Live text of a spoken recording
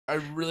I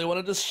really want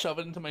to just shove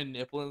it into my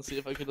nipple and see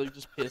if I could like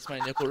just pierce my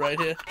nipple right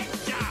here.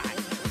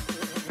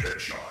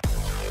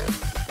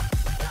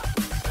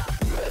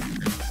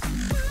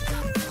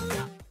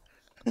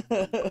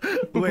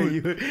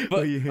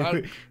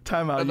 Wait,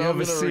 time out. You have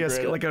a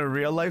CS:GO, like a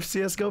real life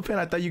CS:GO pin?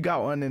 I thought you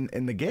got one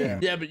in the game.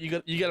 Yeah, but you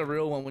got a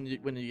real one when you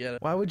get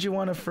it. Why would you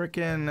want to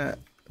frickin'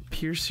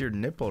 pierce your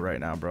nipple right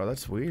now, bro?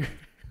 That's weird.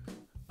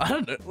 I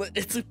don't know. Like,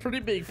 it's a pretty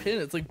big pin.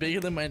 It's like bigger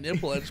than my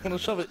nipple. I just want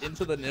to shove it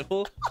into the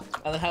nipple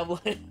and have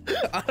like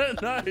I don't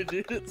know,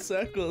 dude. It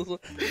circles.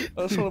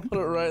 I just want to put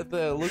it right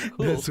there. It looks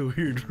cool. That's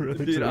weird, bro. That's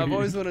dude, weird. I've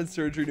always wanted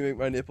surgery to make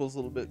my nipples a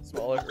little bit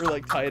smaller or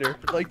like tighter,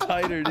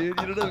 dude. You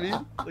know what I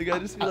mean? Like I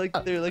just feel like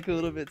they're like a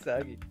little bit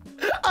saggy.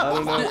 I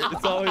don't know.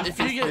 It's always if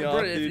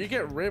you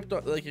get ripped,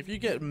 like if you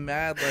get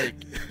mad like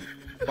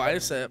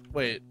bicep,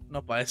 wait,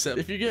 not bicep.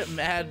 If you get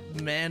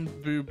mad man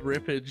boob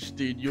rippage,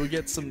 dude, you'll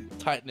get some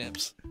tight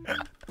nips.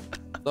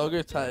 They'll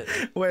go tight.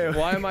 Wait,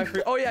 why am I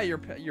free? Oh yeah, your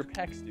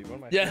pecs, dude. What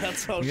am I? Yeah,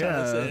 that's what I was trying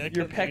to say.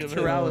 Your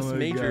pectoralis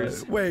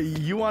majors. Wait,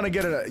 you want to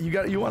get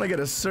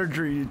a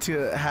surgery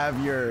to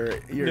have your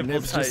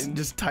nips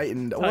just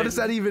tightened. What does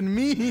that even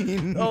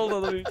mean? Hold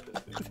on, let me...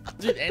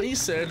 Dude, any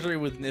surgery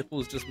with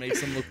nipples just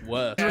makes them look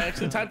worse. I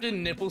actually typed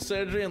in nipple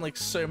surgery and like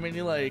so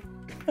many like,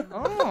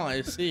 oh,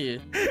 I see.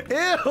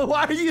 Ew,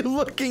 why are you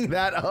looking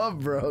that up,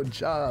 bro?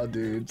 Child,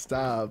 dude,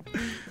 stop.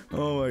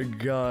 Oh my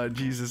god,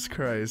 Jesus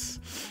Christ.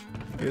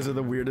 You guys are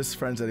the weirdest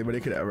friends anybody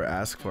could ever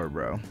ask for,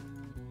 bro.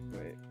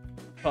 Wait.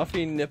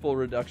 Puffy nipple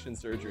reduction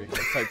surgery.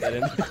 Let's type that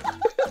in.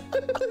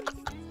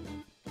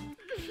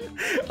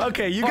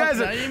 Okay, you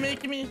guys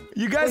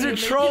are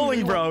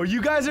trolling, bro.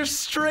 You guys are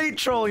straight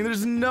trolling.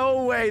 There's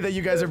no way that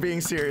you guys are being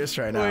serious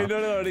right now. Wait,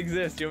 no, it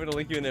exists. You want me to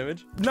link you an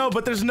image? No,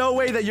 but there's no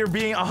way that you're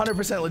being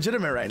 100%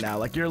 legitimate right now.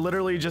 Like you're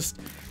literally just,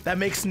 that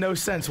makes no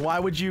sense. Why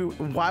would you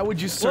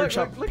search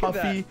up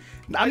Puffy?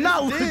 I'm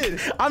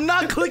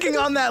not clicking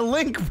on that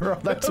link, bro.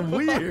 That's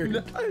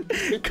weird.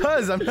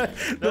 Cause I'm not.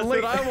 That's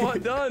what I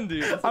want done,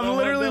 dude. I'm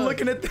literally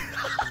looking at.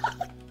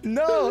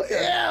 No,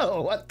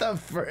 ew! What the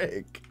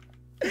frick?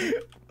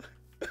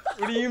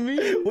 What do you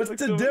mean? What's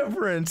the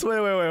difference?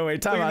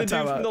 Wait. Time out.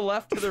 From the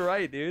left to the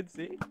right, dude.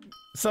 See?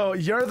 So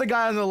you're the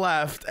guy on the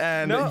left,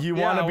 and you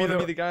want to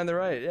be the guy on the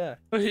right. Yeah.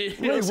 Wait,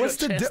 what's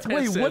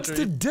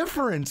the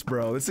difference,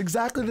 bro? It's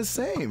exactly the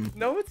same.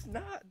 No, it's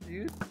not,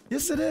 dude.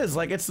 Yes, it is.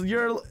 Like it's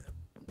your.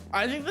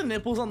 I think the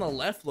nipples on the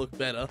left look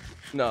better.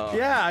 No.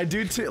 Yeah, I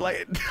do too.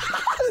 Like,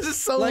 this is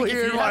so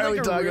weird. Why are we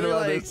talking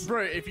about this?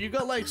 Bro, if you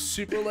got like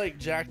super like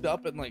jacked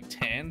up and like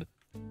tanned,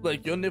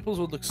 like your nipples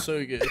would look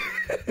so good.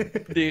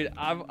 Dude,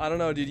 I don't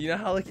know, dude. You know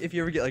how like if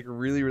you ever get like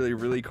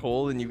really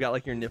cold and you got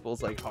like your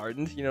nipples like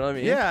hardened, you know what I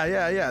mean? Yeah.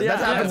 That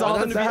happens all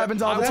the time. I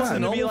want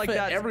them to be like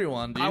that.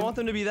 Everyone, dude. I want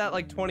them to be that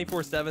like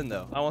 24/7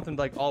 though. I want them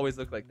to like always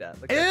look like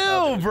that. Like,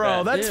 ew,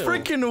 bro, that's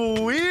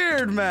freaking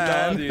weird,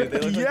 man. No, dude, they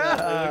look like that.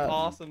 They look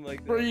awesome like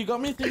that. Bro, you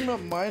got me thinking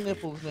about my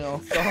nipples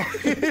now.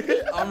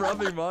 I'm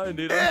rubbing mine,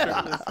 dude.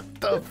 I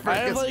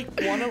have like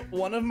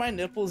one of my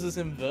nipples is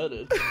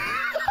inverted.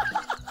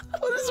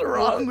 What is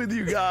wrong with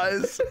you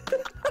guys?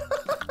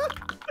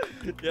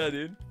 Yeah,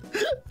 dude.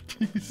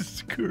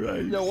 Jesus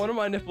Christ. Yeah, one of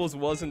my nipples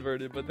was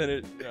inverted, but then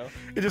it, you know.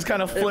 It just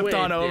kind of flipped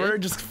on over.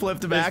 Just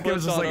flipped back. It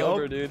was just like,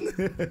 over, dude.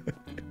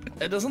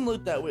 It doesn't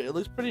look that way. It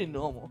looks pretty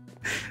normal.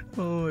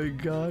 Oh my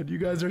god, you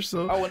guys are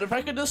so. I wonder if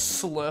I could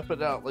just slurp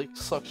it out, like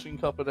suction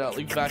cup it out,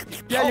 like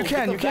vacuum. Yeah, you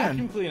can.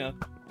 Vacuum cleaner.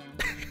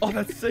 Oh,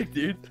 that's sick,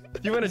 dude. Do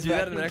you want to do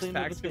that at the next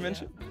PAX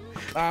convention?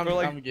 I'm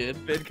good.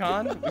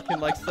 VidCon? We can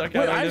like suck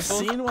out our I've nipples?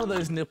 seen one of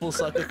those nipple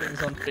sucker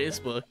things on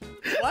Facebook.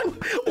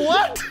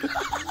 What?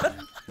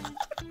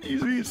 You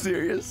being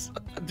serious?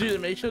 Dude,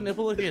 it makes your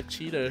nipple look like a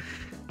Cheeto.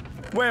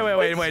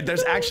 Wait.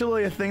 There's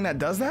actually a thing that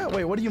does that?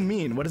 Wait, what do you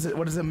mean? What is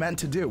it meant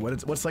to do?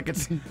 What's like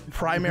its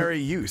primary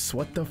use?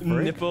 What the frick?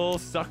 Nipple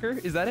sucker?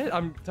 Is that it?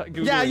 I'm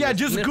Googling Yeah,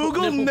 just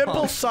Google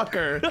nipple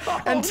sucker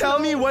and tell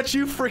me what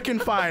you freaking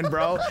find,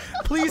 bro.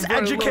 Please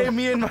educate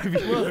me and my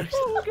viewers.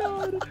 Oh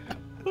god.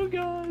 Oh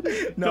god.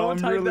 No,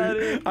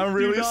 don't I'm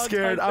really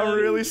scared. I'm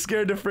really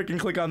scared to freaking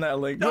click on that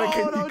link. No, Wait,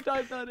 don't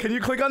type that in. Can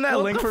you click on that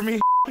link for me?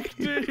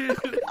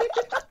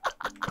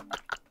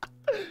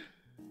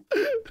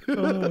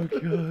 Oh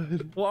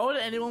god. Why would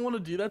anyone want to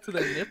do that to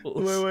their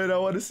nipples? Wait, I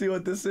want to see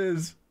what this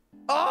is.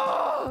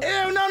 Oh!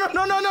 Ew, no,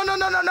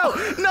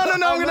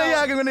 I'm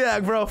gonna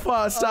yak, bro.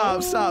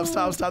 Stop.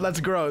 That's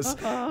gross.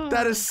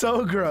 That is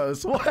so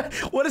gross.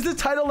 What is the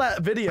title of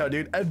that video,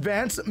 dude?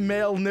 Advanced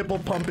male nipple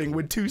pumping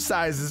with 2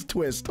 sizes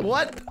twist.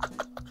 What?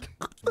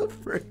 The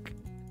frick?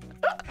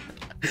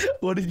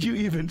 What did you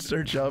even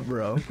search up,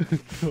 bro?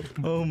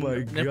 Oh my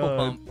god. Nipple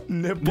pump.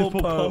 Nipple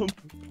pump.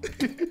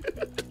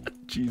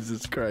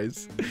 Jesus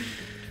Christ.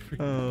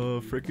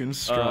 Oh, freaking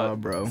straw,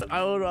 bro.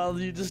 I would rather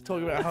you just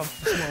talk about how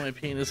small my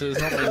penis is,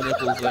 not my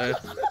nipples there.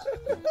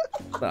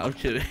 No, I'm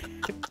kidding.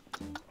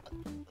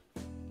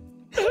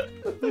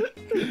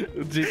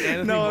 Dude,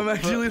 anything, No, I'm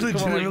actually come on,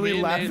 legitimately me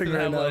and laughing Nathan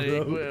right have, now, like,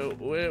 bro.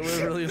 We're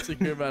really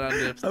insecure about our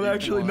nips. I'm dude,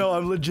 actually come on. no,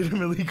 I'm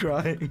legitimately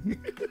crying.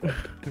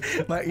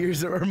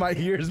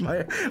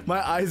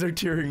 my eyes are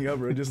tearing up,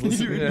 bro. Just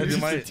listen. Yeah,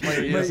 dude, my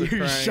ears are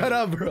crying. Shut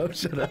up, bro.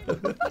 Shut up.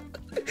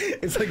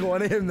 It's like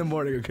 1 a.m. in the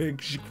morning. Okay,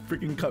 she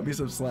freaking cut me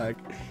some slack.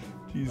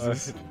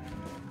 Jesus.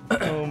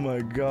 Oh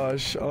my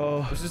gosh.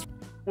 Oh.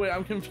 Wait,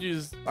 I'm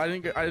confused.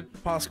 I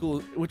passed school.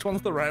 Which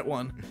one's the right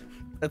one?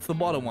 It's the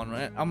bottom one,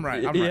 right? I'm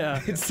right. I'm Yeah.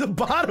 right. It's the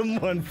bottom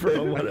one,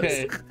 bro. What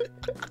Okay. else?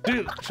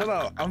 Dude, shut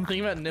up. I'm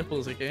thinking about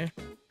nipples, okay?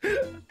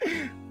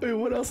 Wait,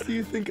 what else do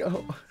you think?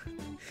 Oh.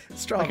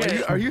 Straw,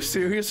 Okay. are you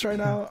serious right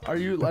now? Are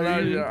you? No,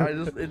 yeah,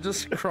 it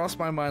just crossed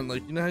my mind.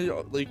 Like, you know how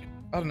you, like,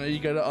 I don't know, you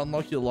go to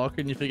unlock your locker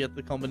and you forget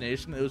the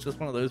combination. It was just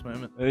one of those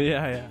moments.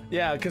 Yeah.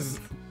 Yeah, cause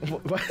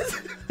what?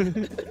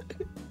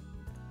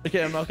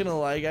 Okay, I'm not gonna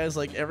lie, guys.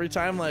 Like, every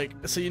time, like,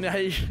 so you know how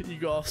you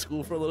go off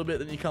school for a little bit,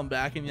 then you come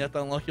back and you have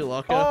to unlock your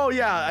locker. Oh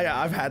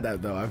yeah, I've had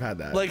that though. I've had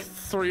that. Like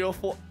 3 or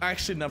 4,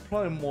 actually no,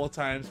 probably more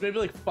times, maybe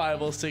like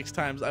 5 or 6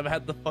 times. I've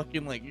had the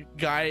fucking like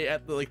guy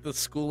at the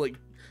school, like,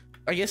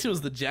 I guess he was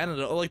the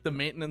janitor or like the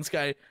maintenance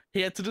guy. He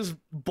had to just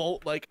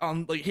bolt like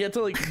on, like he had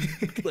to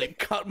like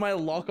cut my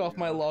lock off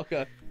my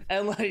locker.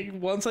 And like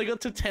once I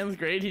got to 10th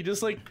grade, he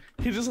just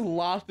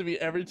laughed at me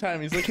every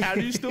time. He's like, "How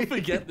do you still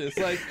forget this?"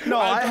 Like, no,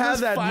 I done have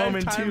this that 5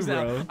 moment too, times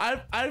now.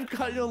 bro. I've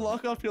cut your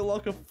lock off your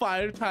locker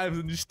 5 times,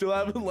 and you still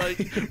haven't like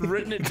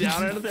written it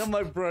down or anything. I'm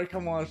like, bro,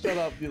 come on, shut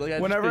up, dude. Like, I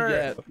Whenever-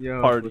 just forget.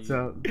 Yo, Party. what's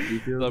up?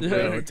 DfieldMark?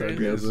 Yeah, What's up,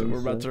 crazy. guys? We're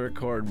about to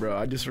record, bro.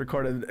 I just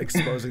recorded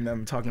exposing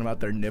them talking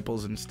about their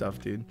nipples and stuff,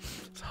 dude.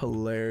 It's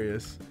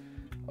hilarious.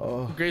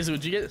 Oh, Gracie,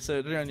 would you get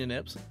surgery on your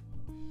nips?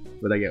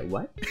 Would I get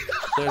what?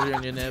 Surgery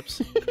on your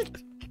nips.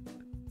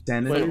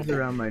 Sanities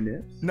around my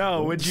nips?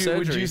 no, would you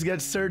Surgery.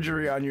 get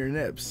surgery on your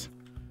nips?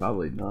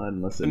 Probably not,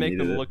 unless To I make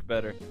needed them it. look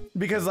better.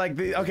 Because like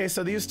okay,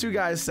 so these two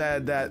guys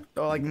said that,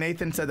 or like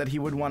Nathan said that he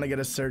would want to get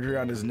a surgery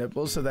on his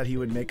nipples so that he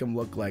would make them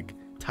look like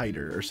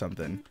tighter or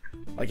something.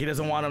 Like he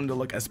doesn't want them to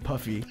look as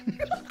puffy.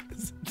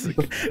 It's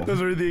like, those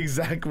were the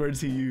exact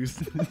words he used.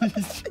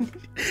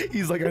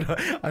 He's like,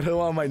 I don't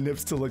want my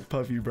nips to look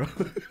puffy, bro.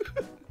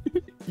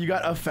 You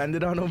got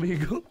offended on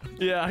Omegle?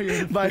 Yeah, I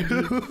got By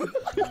who?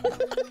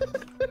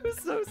 It was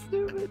so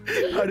stupid.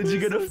 How did you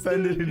get So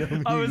offended stupid. in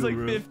Omegle, I was like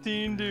bro?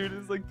 15, dude. It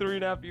was like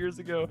 3.5 years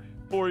ago,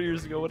 4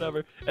 years ago,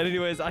 whatever. And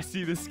anyways, I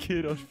see this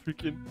kid on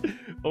freaking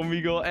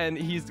Omegle, and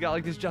he's got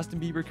like this Justin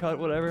Bieber cut,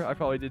 whatever. I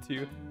probably did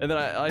too. And then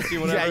I see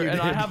whatever, you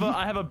and did.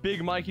 I have a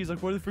big mic. He's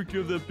like, why the frick do you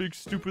have that big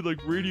stupid like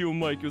radio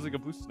mic? It was like a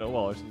Blue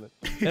Snowball or something.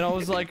 And I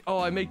was like, oh,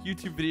 I make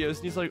YouTube videos.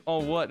 And he's like, oh,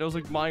 what? And I was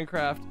like,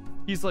 Minecraft.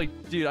 He's like,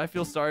 dude, I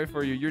feel sorry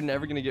for you. You're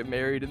never gonna get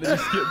married. And then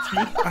he skipped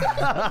me.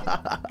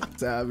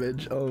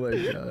 Savage. Oh my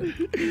god.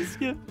 He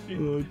skipped me.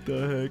 What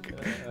the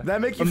heck? That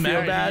make you feel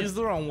Married, you bad? used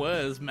the wrong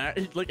words.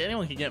 Married, like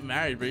anyone can get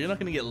married, but you're not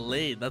gonna get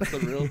laid. That's the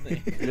real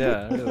thing.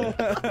 Yeah, really.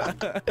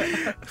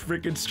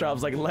 Freaking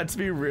Straub's like, let's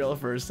be real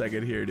for a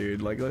second here,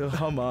 dude. Like,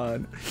 come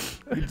on.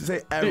 You can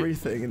say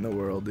everything in the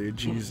world, dude.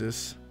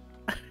 Jesus.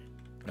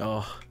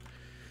 Oh,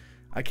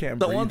 I can't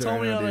breathe. Someone told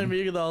right me now, on my dude.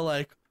 video though,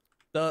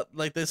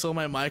 like they saw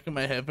my mic and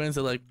my headphones.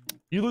 They're like,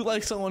 "You look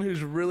like someone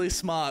who's really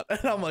smart,"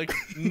 and I'm like,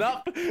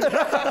 "Nope."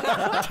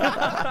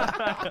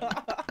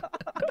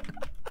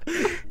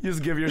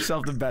 Just give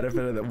yourself the benefit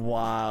of the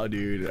wow,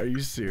 dude. Are you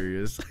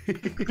serious?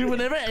 Dude,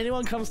 whenever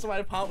anyone comes to my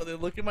apartment, they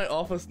look in my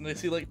office and they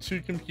see like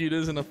 2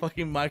 computers and a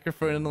fucking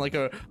microphone and like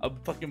a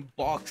fucking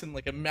box and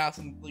like a mouse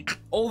and like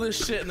all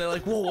this shit, and they're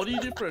like, "Whoa, what do you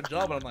do for a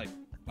job?" And I'm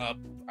like,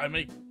 I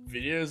make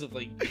videos of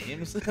like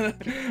games.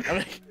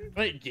 I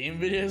make game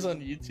videos on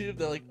YouTube.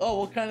 They're like,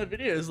 "Oh, what kind of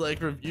videos?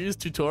 Like reviews,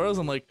 tutorials?"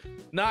 I'm like,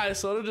 "Nah, I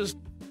sort of just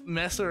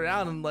mess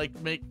around and like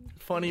make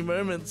funny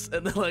moments."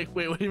 And they're like,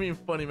 "Wait, what do you mean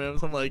funny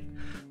moments?" I'm like,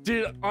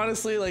 "Dude,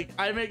 honestly, like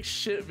I make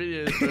shit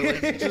videos, bro.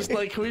 Like, just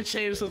like, can we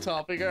change the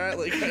topic, alright?"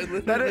 Like, I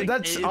literally make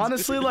That's AIDS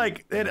honestly videos.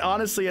 like, it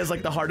honestly is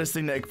like the hardest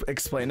thing to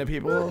explain to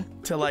people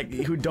to like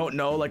who don't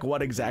know like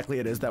what exactly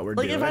it is that we're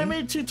Like doing. if I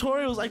made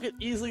tutorials, I could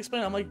easily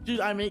explain. I'm like, dude,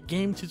 I make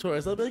game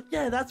tutorials. I'll be like,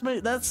 yeah, that's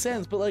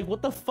sense. But like,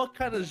 what the fuck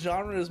kind of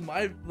genre is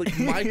my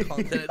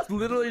content? It's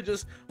literally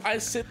just I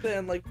sit there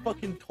and like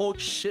fucking talk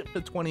shit for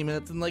 20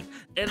 minutes and like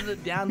edit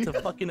it down to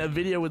fucking a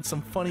video with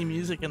some funny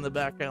music in the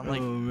background.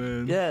 Like, oh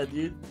man. yeah,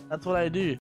 dude, that's what I do.